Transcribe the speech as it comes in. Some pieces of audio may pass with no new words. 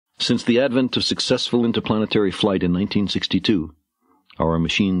Since the advent of successful interplanetary flight in 1962, our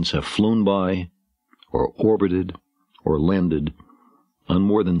machines have flown by, or orbited, or landed on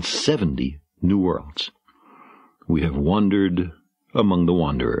more than 70 new worlds. We have wandered among the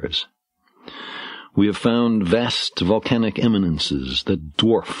wanderers. We have found vast volcanic eminences that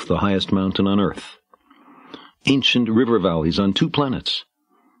dwarf the highest mountain on Earth, ancient river valleys on 2 planets,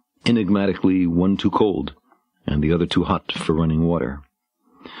 enigmatically one too cold and the other too hot for running water,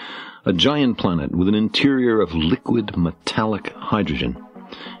 a giant planet with an interior of liquid metallic hydrogen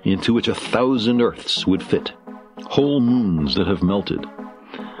into which 1,000 Earths would fit, whole moons that have melted,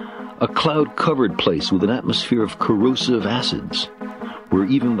 a cloud-covered place with an atmosphere of corrosive acids, where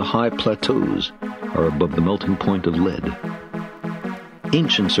even the high plateaus are above the melting point of lead,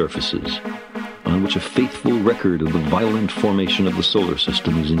 ancient surfaces on which a faithful record of the violent formation of the solar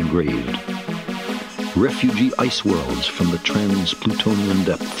system is engraved, refugee ice worlds from the trans-Plutonian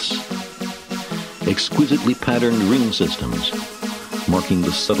depths, exquisitely patterned ring systems marking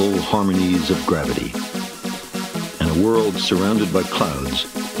the subtle harmonies of gravity, and a world surrounded by clouds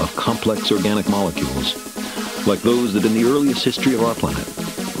of complex organic molecules like those that in the earliest history of our planet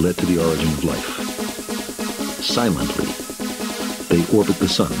led to the origin of life. Silently, they orbit the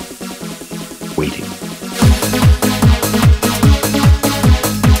sun, waiting.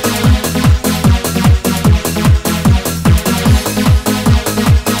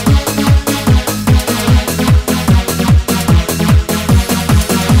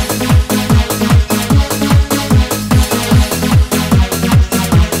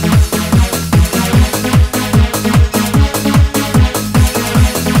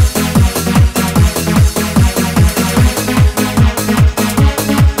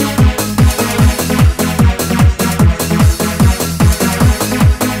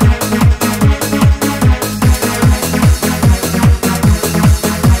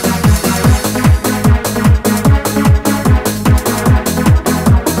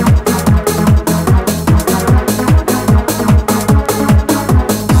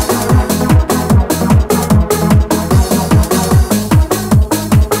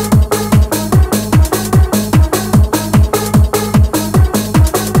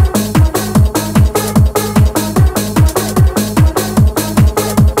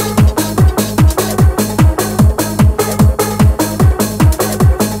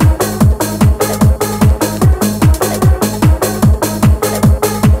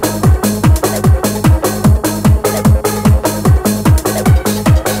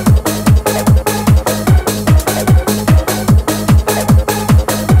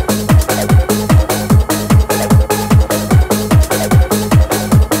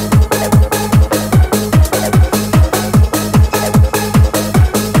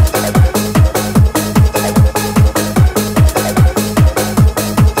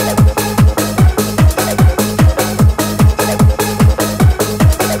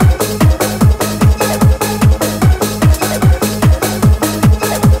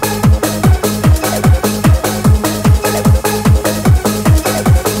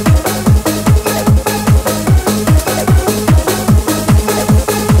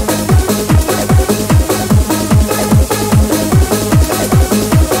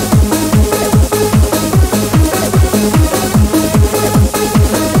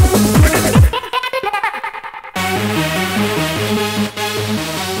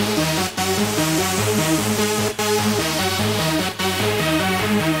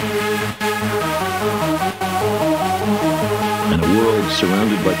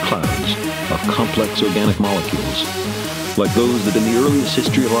 surrounded by clouds of complex organic molecules, like those that in the earliest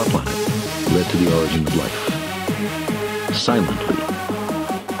history of our planet led to the origin of life. Silently,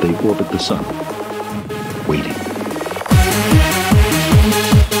 they orbit the sun, waiting.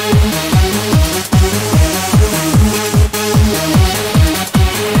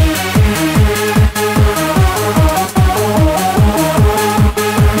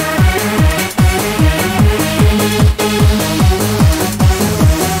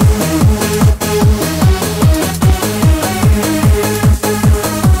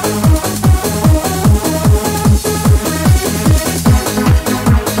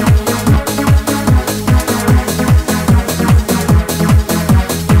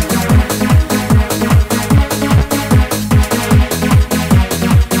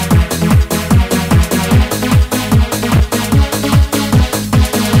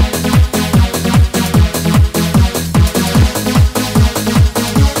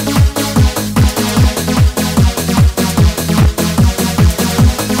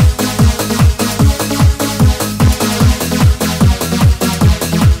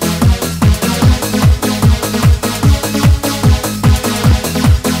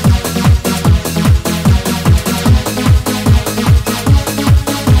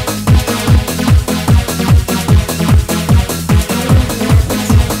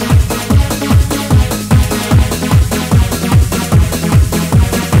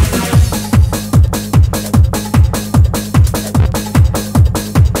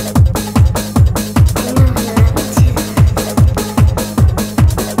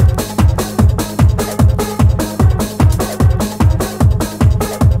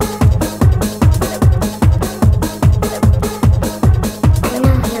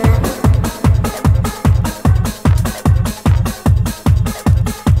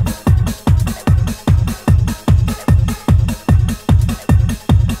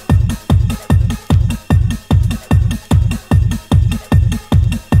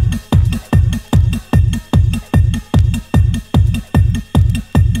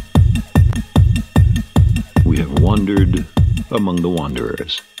 the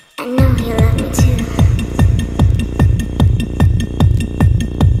wanderers. I know you love me too.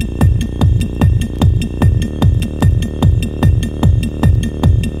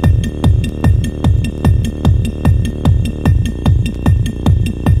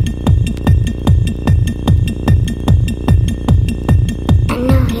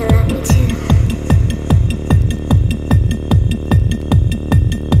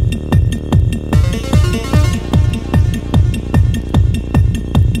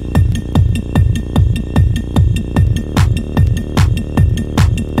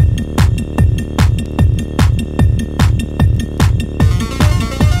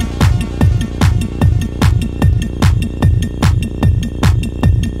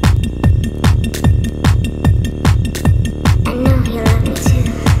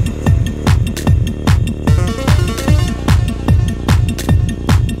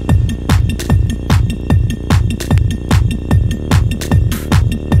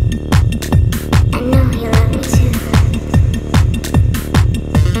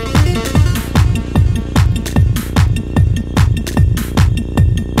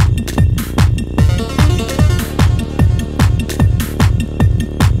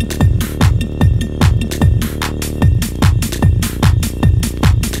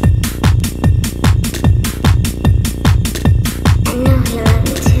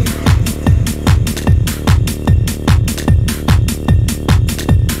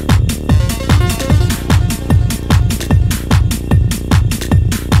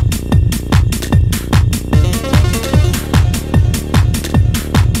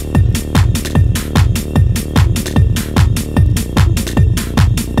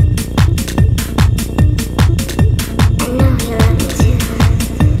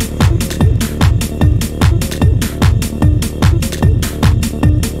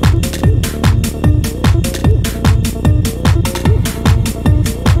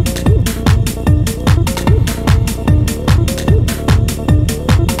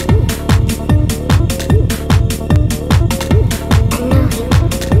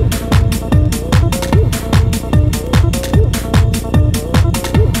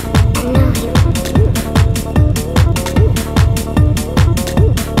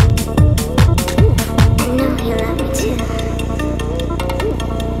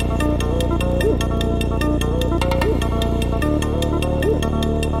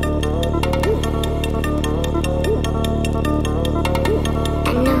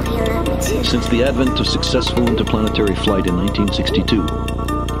 Since the advent of successful interplanetary flight in 1962,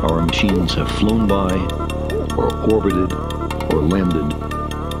 our machines have flown by, or orbited, or landed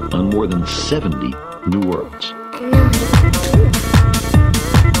on more than 70 new worlds.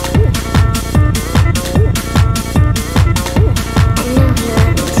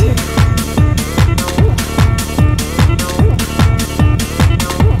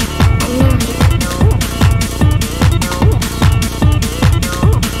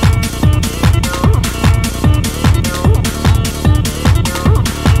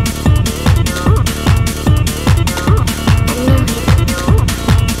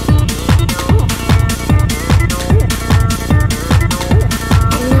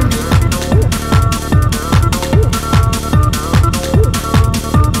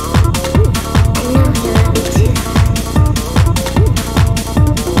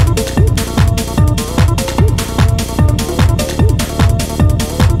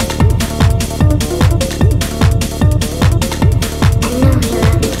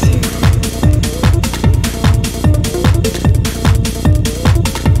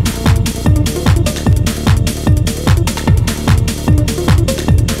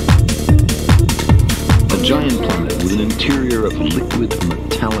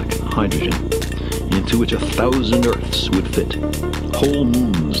 Into which 1,000 Earths would fit, whole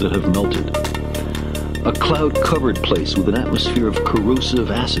moons that have melted, a cloud-covered place with an atmosphere of corrosive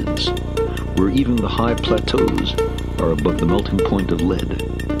acids, where even the high plateaus are above the melting point of lead,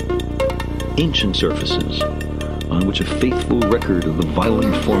 ancient surfaces on which a faithful record of the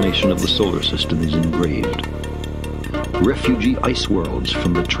violent formation of the solar system is engraved, refugee ice worlds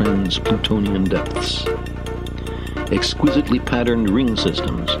from the trans-Plutonian depths, exquisitely patterned ring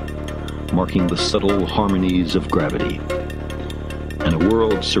systems marking the subtle harmonies of gravity, and a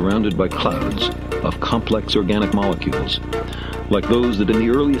world surrounded by clouds of complex organic molecules, like those that in the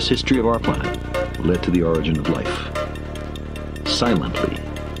earliest history of our planet led to the origin of life. Silently,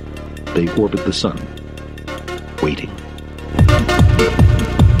 they orbit the sun, waiting.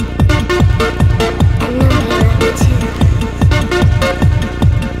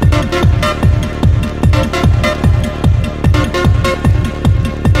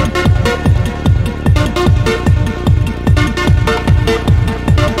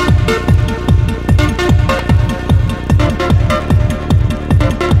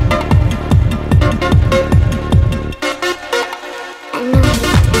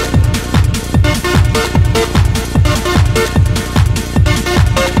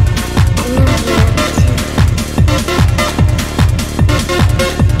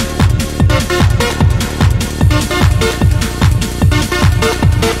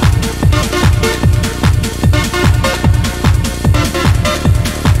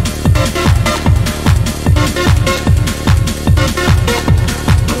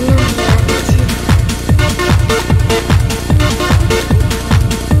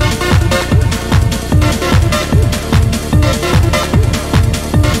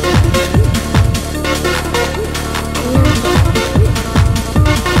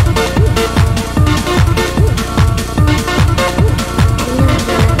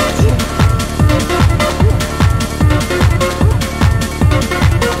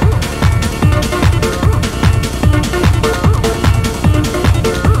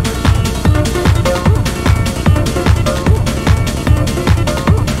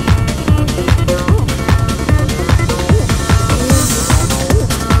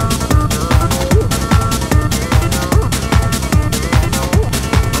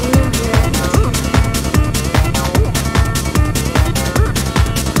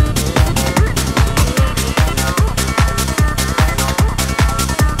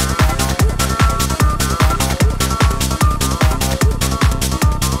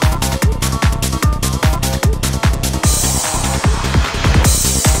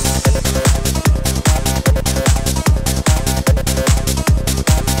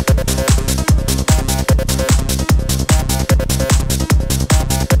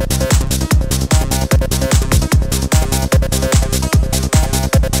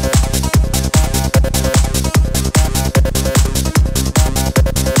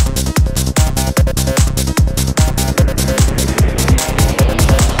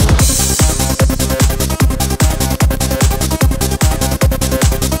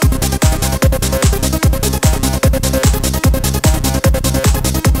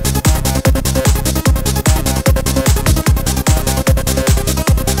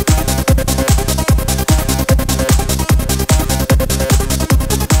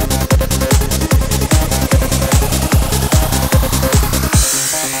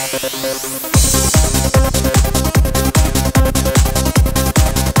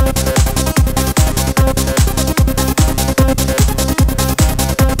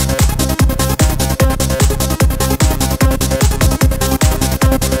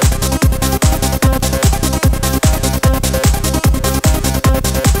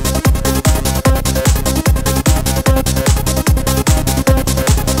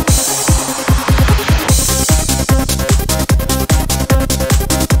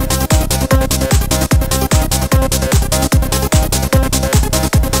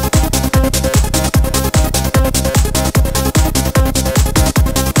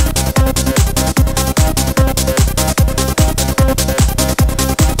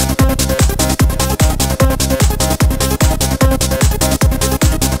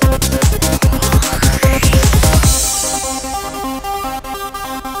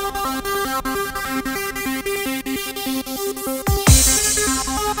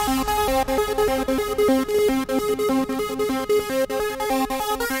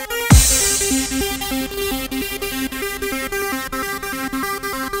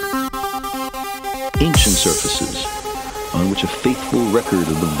 surfaces, on which a faithful record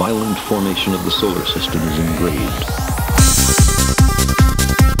of the violent formation of the solar system is engraved.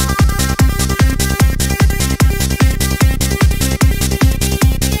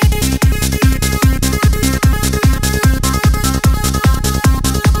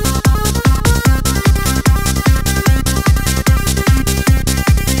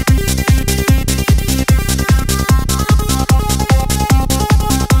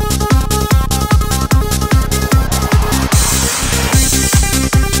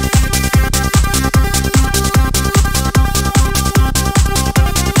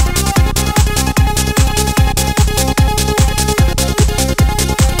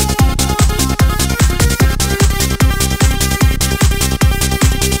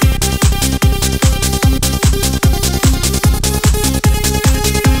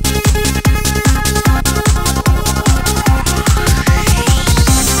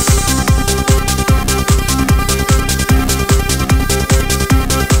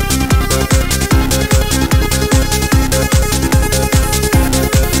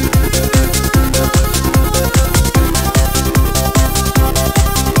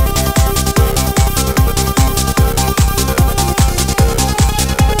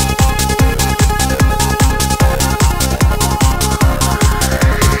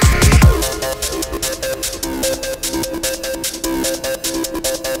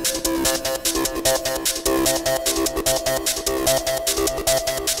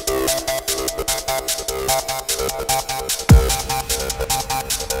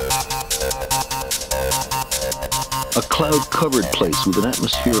 A cloud-covered place with an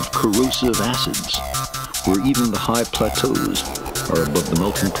atmosphere of corrosive acids, where even the high plateaus are above the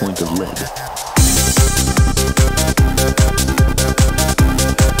melting point of lead.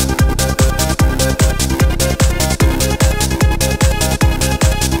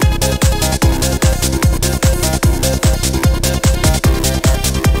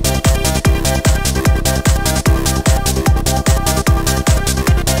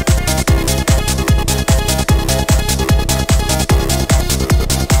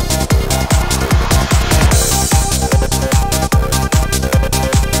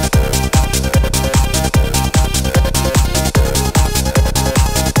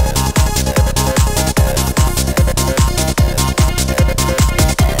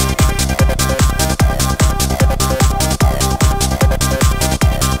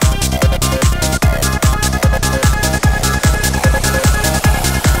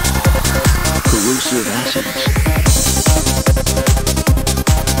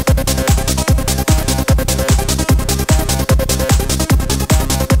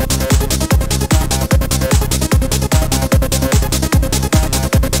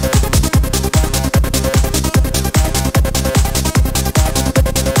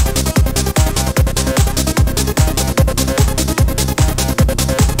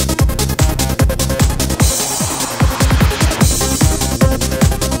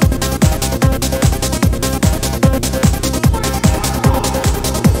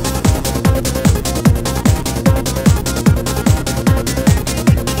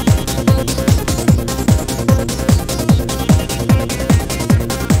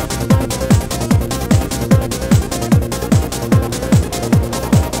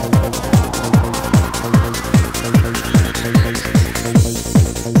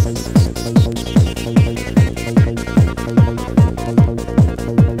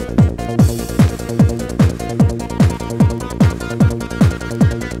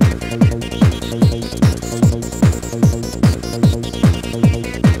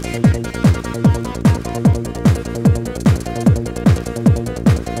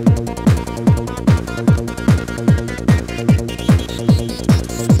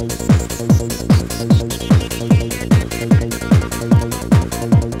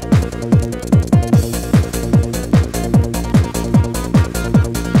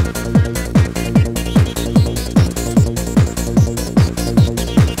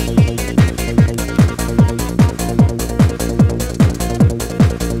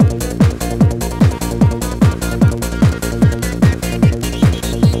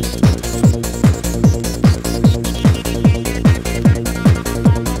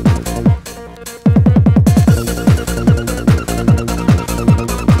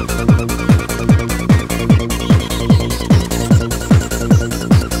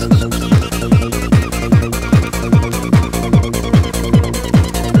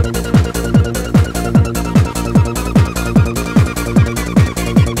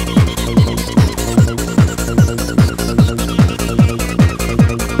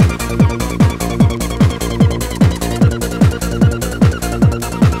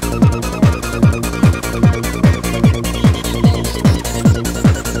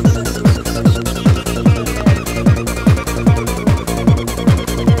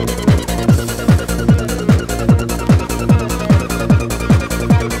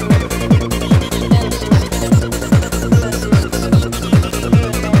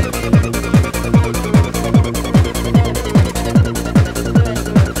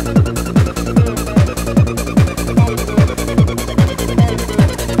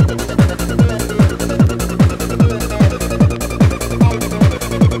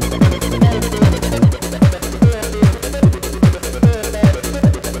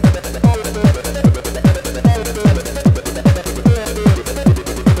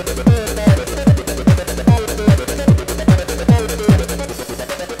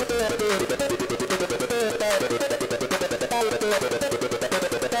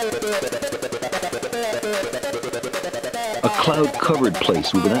 cloud-covered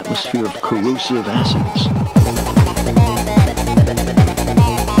place with an atmosphere of corrosive acids.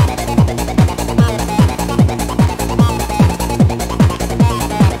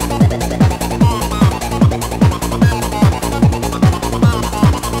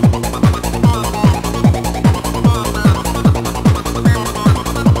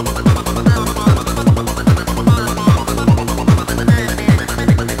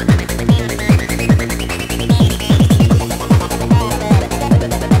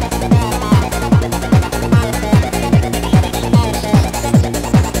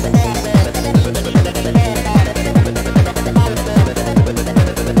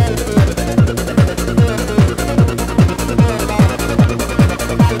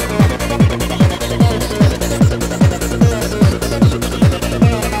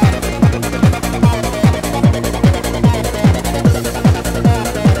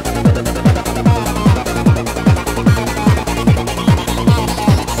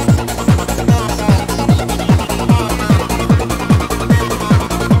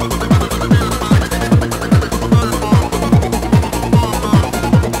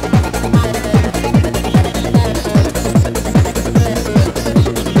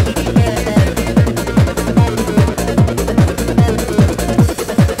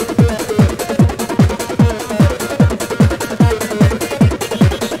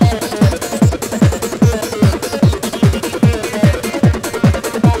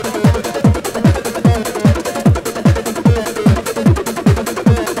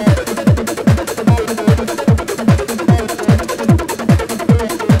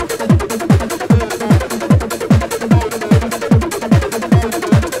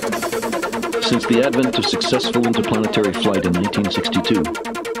 Since the advent of successful interplanetary flight in 1962,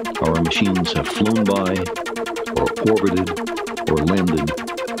 our machines have flown by, or orbited, or landed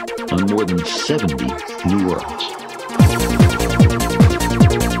on more than 70 new worlds.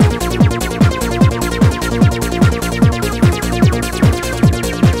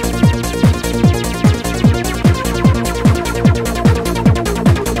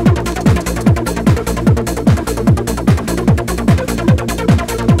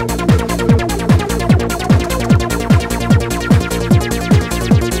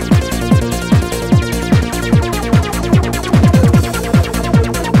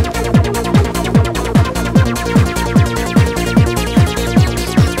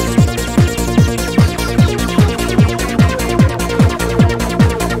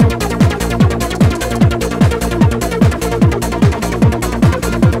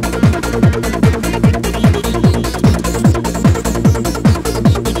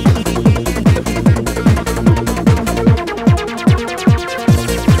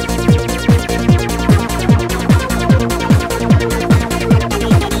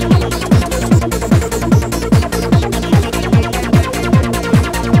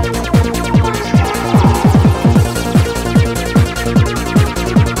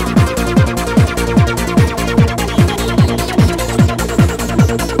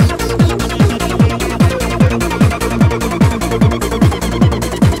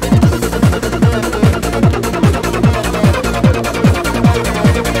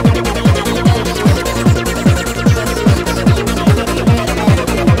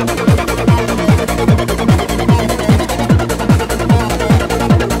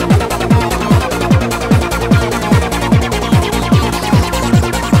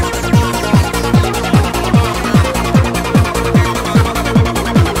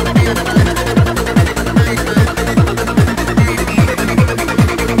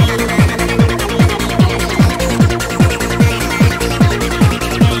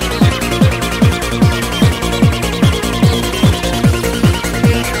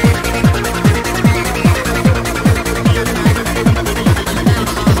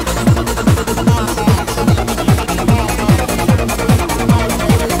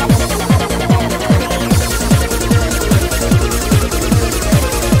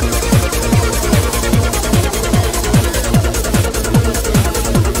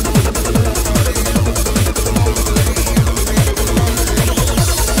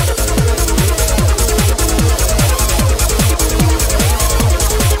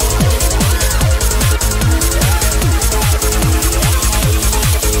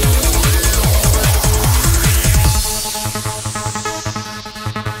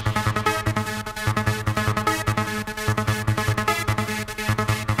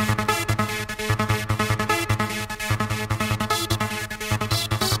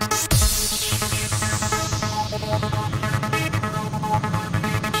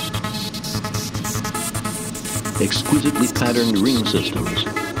 Exquisitely patterned ring systems,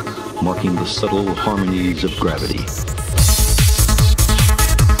 marking the subtle harmonies of gravity.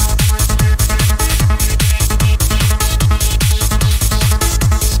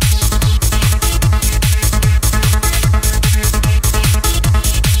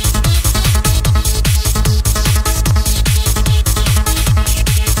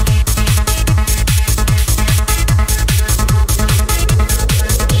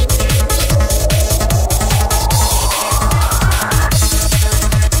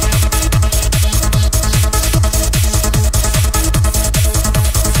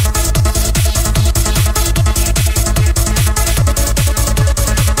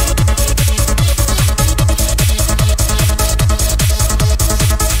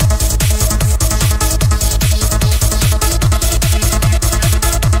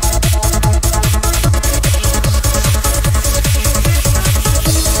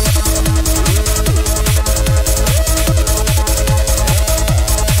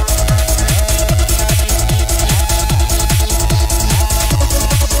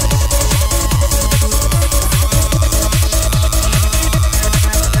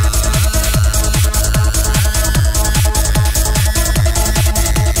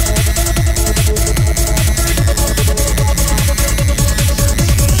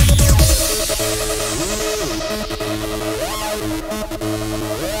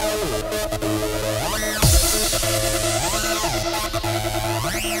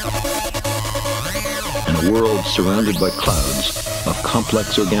 a world surrounded by clouds of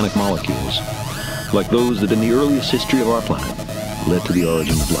complex organic molecules, like those that in the earliest history of our planet led to the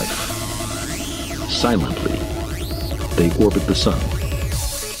origin of life. Silently, they orbit the sun,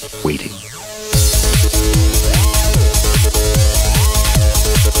 waiting.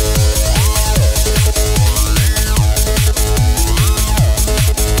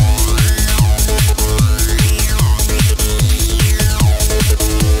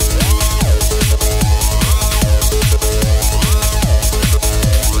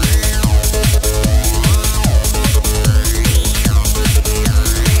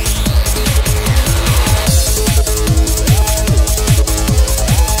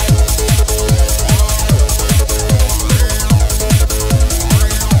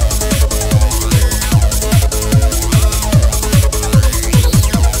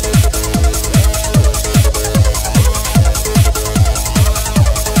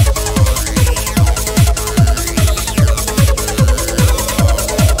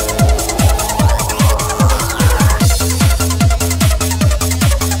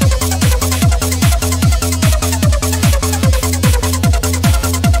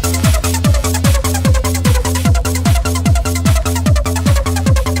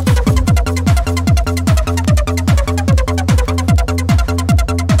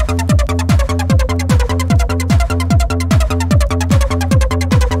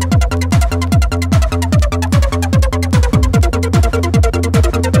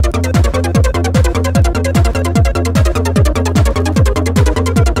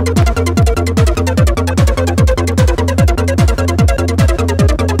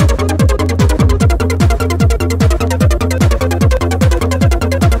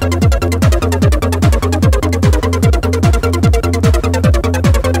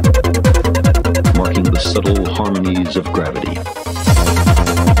 Of gravity.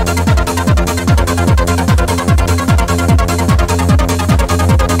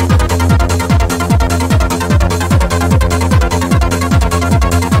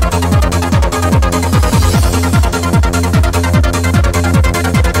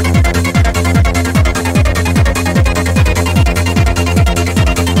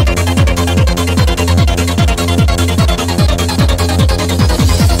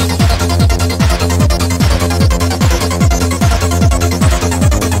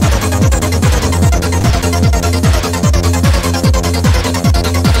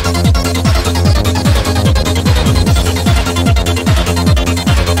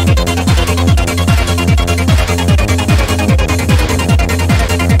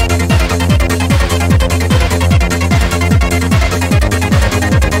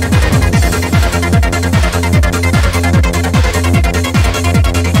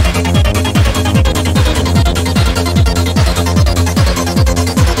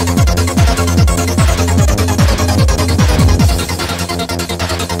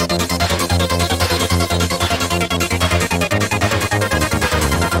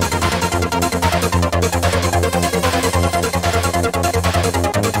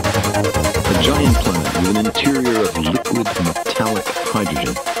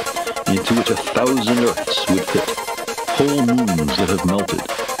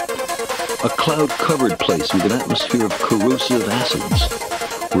 Covered place with an atmosphere of corrosive acids,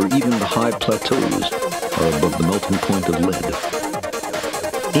 where even the high plateaus are above the melting point of lead.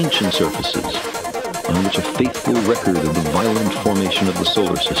 Ancient surfaces on which a faithful record of the violent formation of the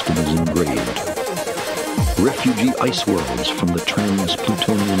solar system is engraved. Refugee ice worlds from the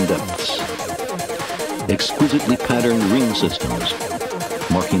trans-Plutonian depths. Exquisitely patterned ring systems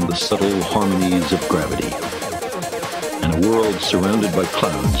marking the subtle harmonies of gravity. And a world surrounded by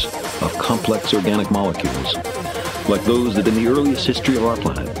clouds of complex organic molecules, like those that in the earliest history of our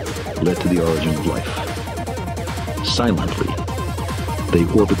planet led to the origin of life. Silently, they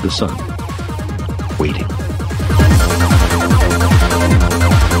orbit the sun, waiting.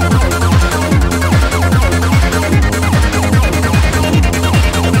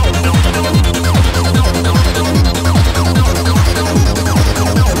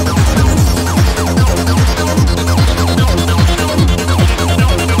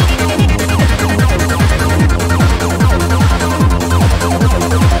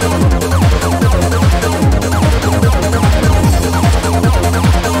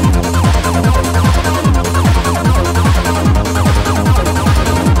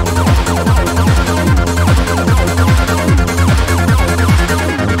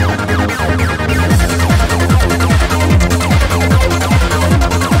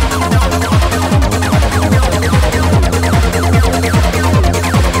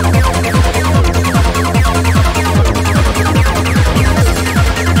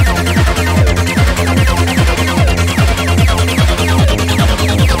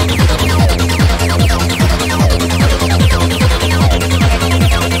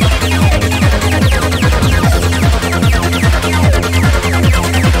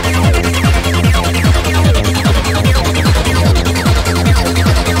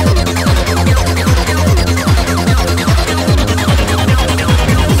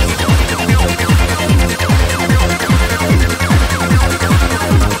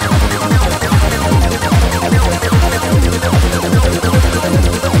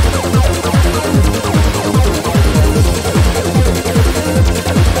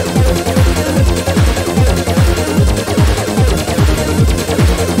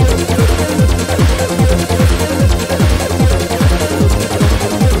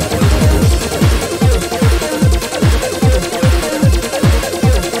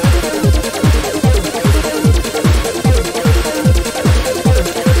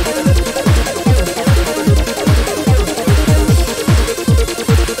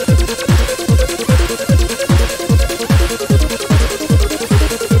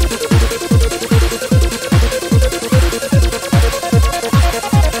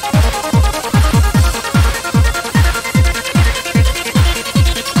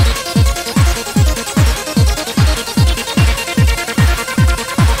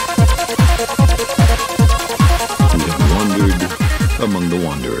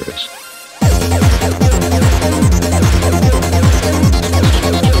 years.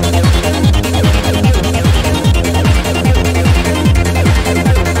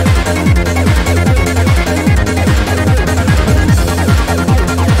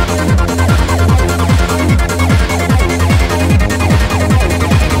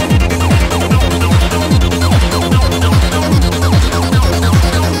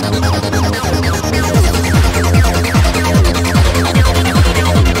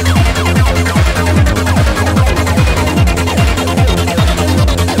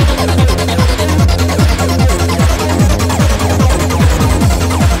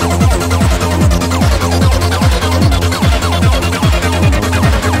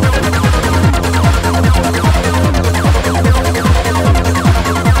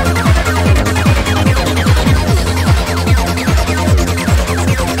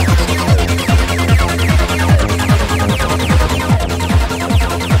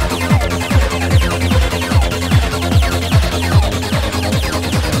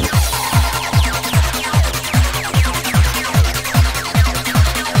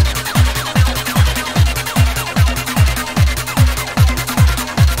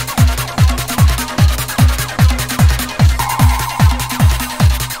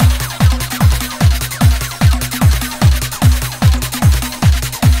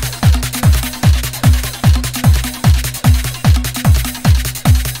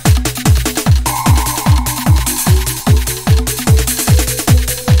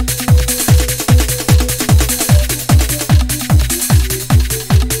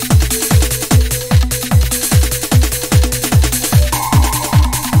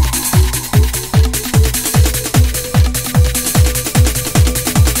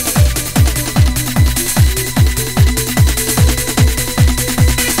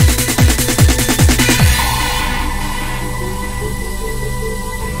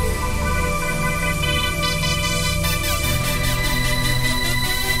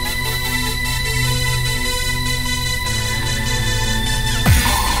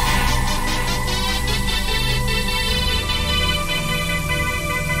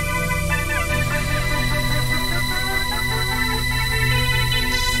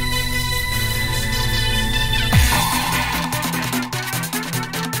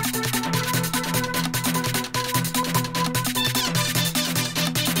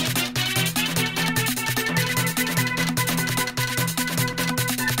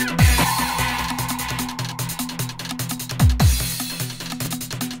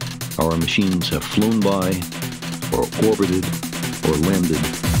 Our machines have flown by, or orbited, or landed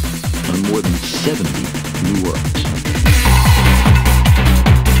on more than 70 new worlds.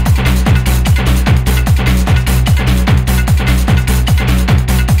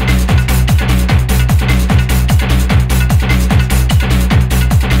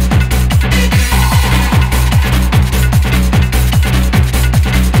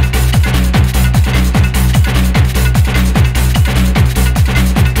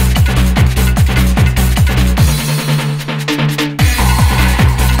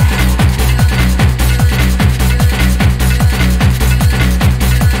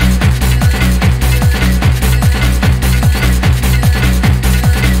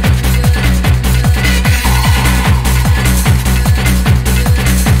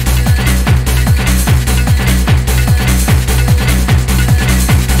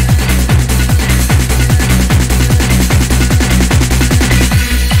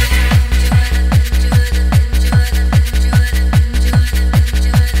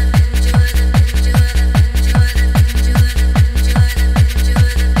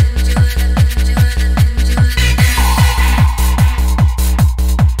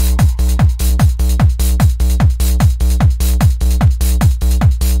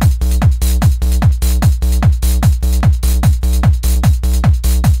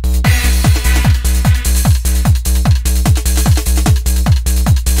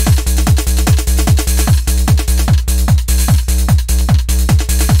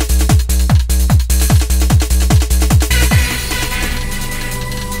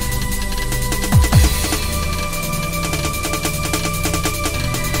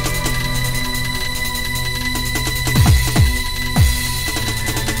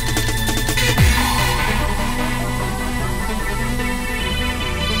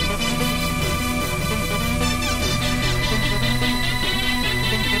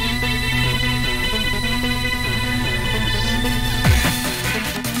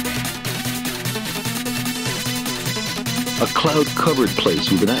 A cloud-covered place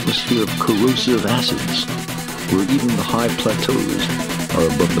with an atmosphere of corrosive acids, where even the high plateaus are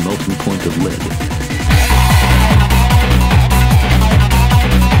above the melting point of lead.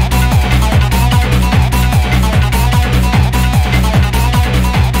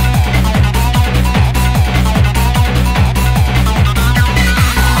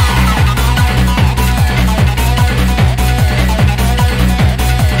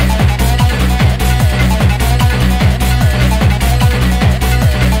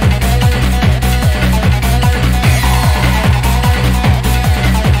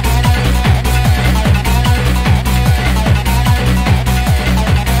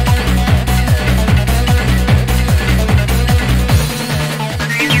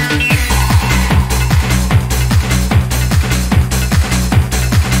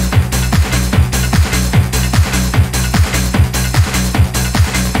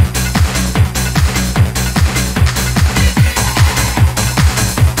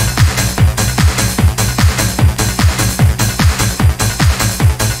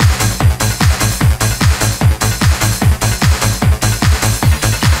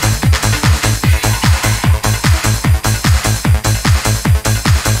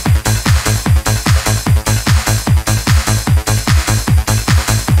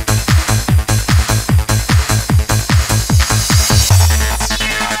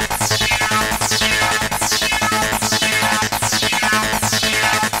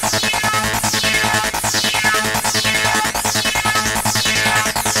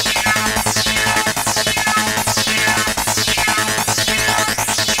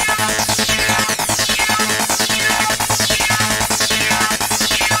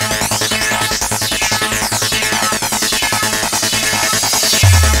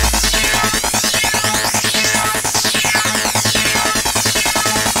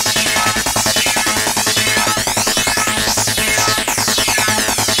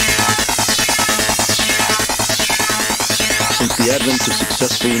 to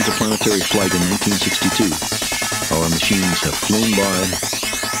successful interplanetary flight in 1962, our machines have flown by,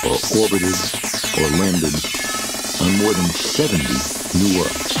 or orbited, or landed on more than 70 new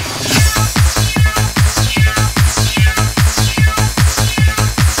worlds.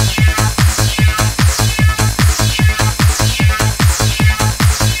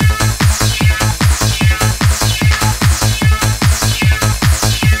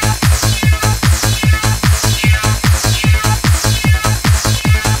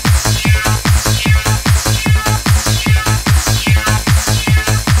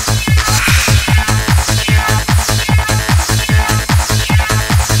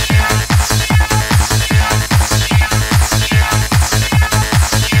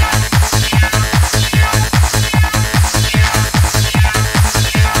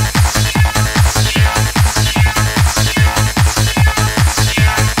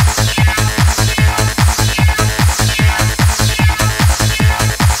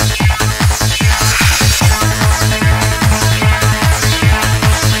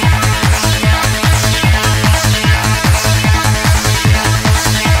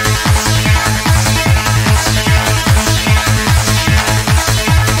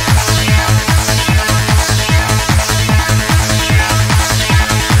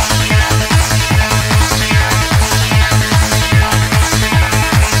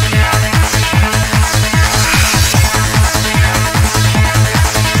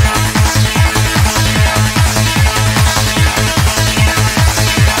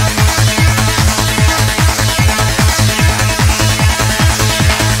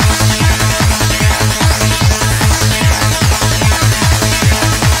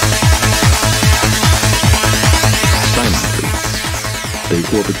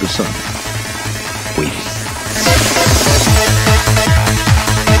 Orbit the sun, waiting.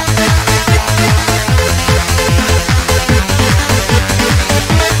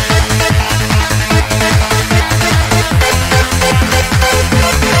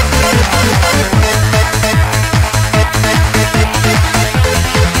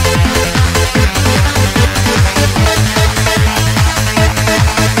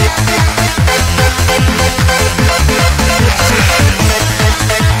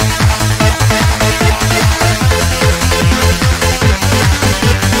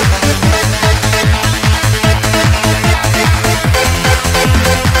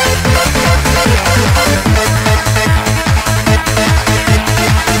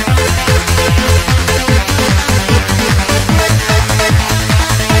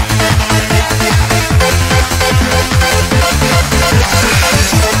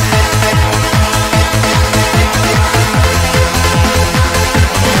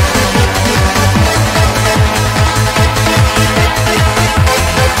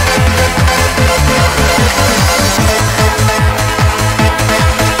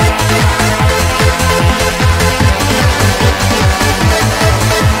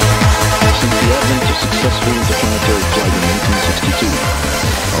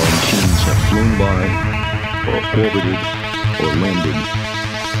 Orbited or landed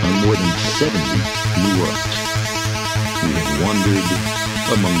on more than 70 new worlds. We have wandered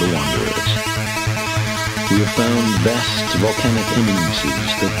among the wanderers. We have found vast volcanic eminences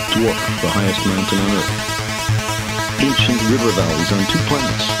that dwarf the highest mountain on Earth. Ancient river valleys on 2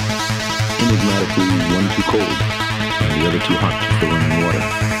 planets, enigmatically one too cold and the other too hot for running water.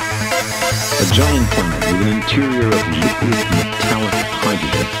 A giant planet with an interior of liquid metallic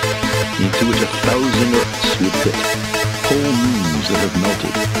hydrogen into which 1,000 Earths would fit, whole moons that have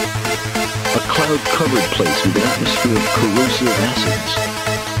melted. A cloud-covered place with an atmosphere of corrosive acids,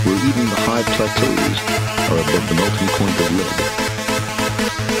 where even the high plateaus are above the melting point of lead.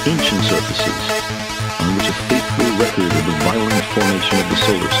 Ancient surfaces on which a faithful record of the violent formation of the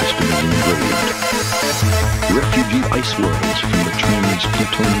solar system is engraved. Refugee ice worlds from the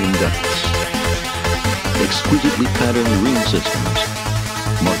trans-Plutonian depths. Exquisitely patterned ring systems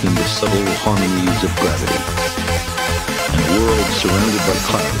marking the subtle harmonies of gravity. And worlds surrounded by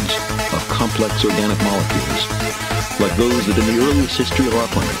clouds of complex organic molecules, like those that in the earliest history of our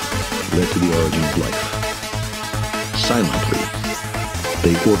planet led to the origin of life. Silently,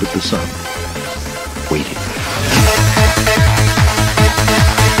 they orbit the sun, waiting.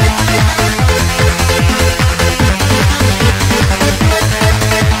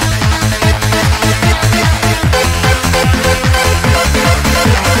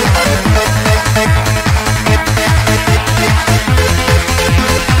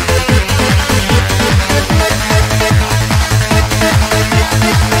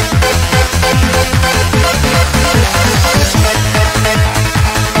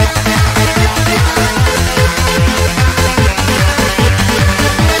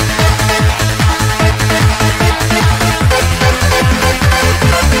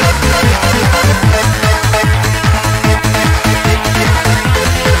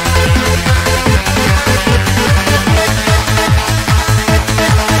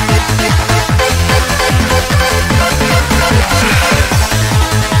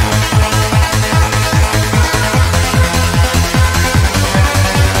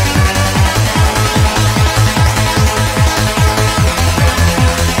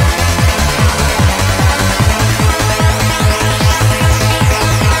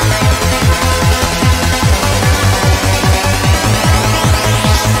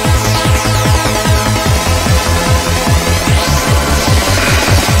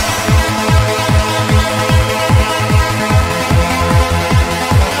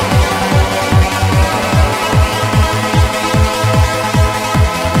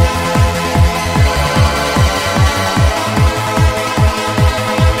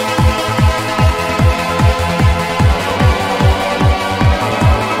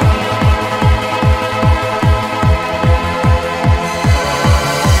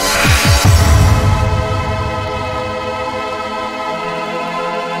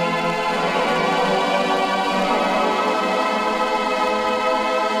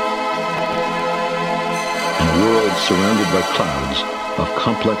 asteroids surrounded by clouds of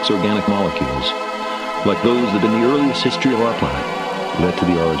complex organic molecules, like those that in the earliest history of our planet led to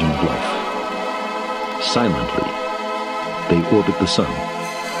the origin of life. Silently, they orbit the sun,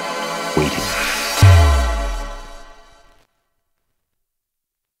 waiting.